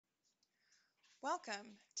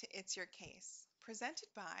Welcome to It's Your Case, presented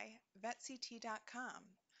by VetCT.com.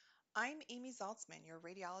 I'm Amy Zalcman, your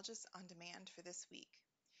radiologist on demand for this week.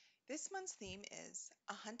 This month's theme is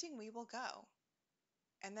A Hunting We Will Go,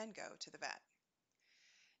 and then go to the vet.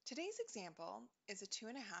 Today's example is a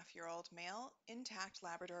 2.5-year-old male intact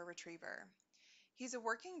Labrador Retriever. He's a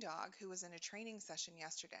working dog who was in a training session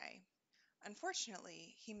yesterday.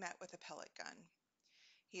 Unfortunately, he met with a pellet gun.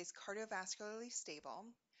 He is cardiovascularly stable.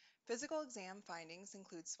 Physical exam findings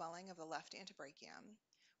include swelling of the left antebrachium,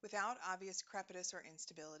 without obvious crepitus or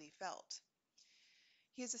instability felt.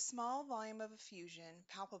 He has a small volume of effusion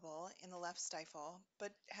palpable in the left stifle,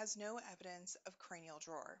 but has no evidence of cranial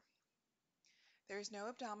drawer. There is no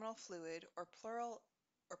abdominal fluid or pleural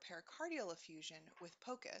or pericardial effusion with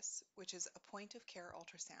POCUS, which is a point-of-care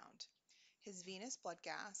ultrasound. His venous blood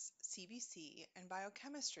gas, CBC, and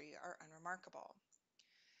biochemistry are unremarkable.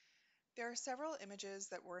 There are several images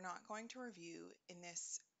that we're not going to review in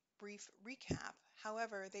this brief recap.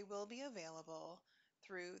 However, they will be available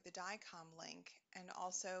through the DICOM link and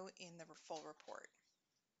also in the full report.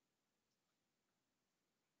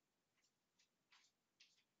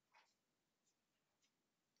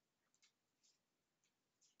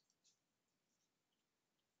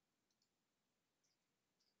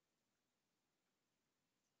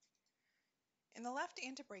 In the left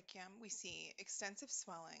antebrachium, we see extensive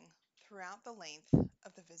swelling throughout the length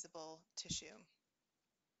of the visible tissue.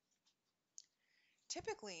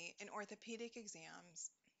 Typically, in orthopedic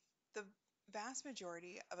exams, the vast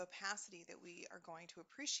majority of opacity that we are going to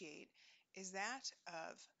appreciate is that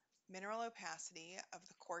of mineral opacity of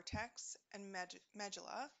the cortex and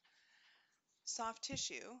medulla, soft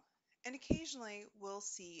tissue, and occasionally we'll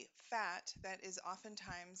see fat that is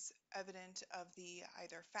oftentimes evident of the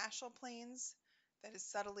either fascial planes that is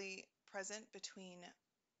subtly present between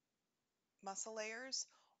muscle layers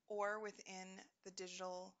or within the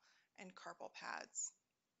digital and carpal pads.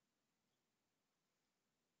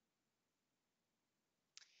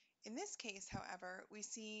 In this case, however, we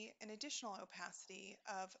see an additional opacity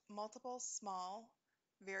of multiple small,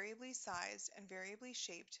 variably sized and variably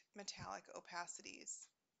shaped metallic opacities.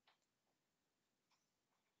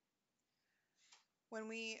 When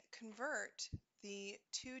we convert the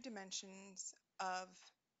 2 dimensions of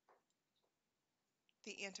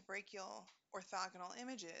the antebrachial orthogonal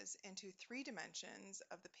images into 3 dimensions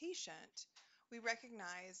of the patient, we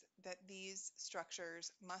recognize that these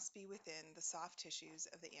structures must be within the soft tissues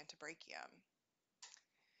of the antebrachium.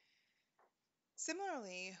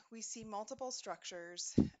 Similarly, we see multiple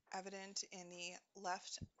structures evident in the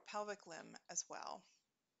left pelvic limb as well.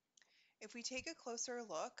 If we take a closer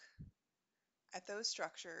look at those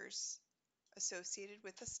structures associated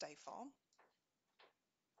with the stifle,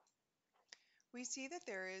 we see that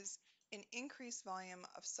there is an increased volume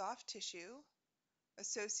of soft tissue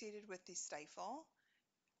associated with the stifle,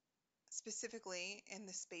 specifically in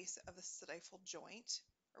the space of the stifle joint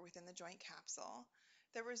or within the joint capsule,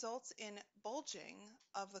 that results in bulging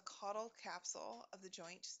of the caudal capsule of the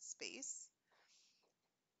joint space.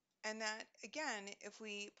 And that, again, if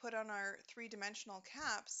we put on our 3-dimensional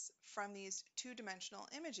caps from these 2-dimensional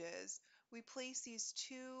images, we place these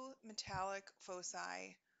 2 metallic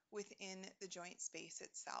foci within the joint space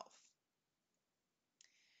itself.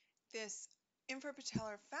 This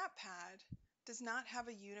infrapatellar fat pad does not have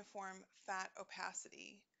a uniform fat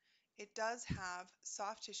opacity. It does have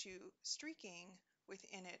soft tissue streaking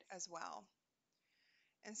within it as well.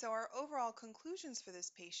 And so our overall conclusions for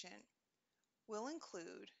this patient will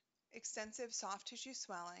include extensive soft tissue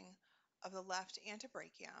swelling of the left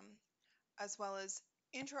antebrachium, as well as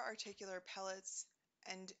intra-articular pellets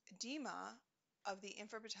and edema of the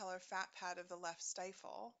infrapatellar fat pad of the left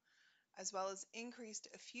stifle, as well as increased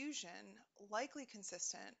effusion, likely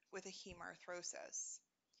consistent with a hemarthrosis.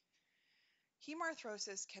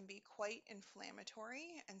 Hemarthrosis can be quite inflammatory,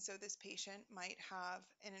 and so this patient might have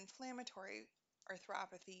an inflammatory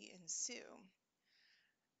arthropathy ensue,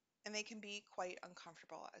 and they can be quite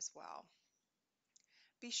uncomfortable as well.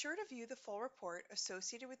 Be sure to view the full report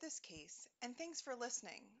associated with this case, and thanks for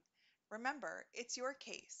listening. Remember, it's your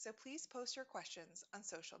case, so please post your questions on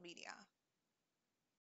social media.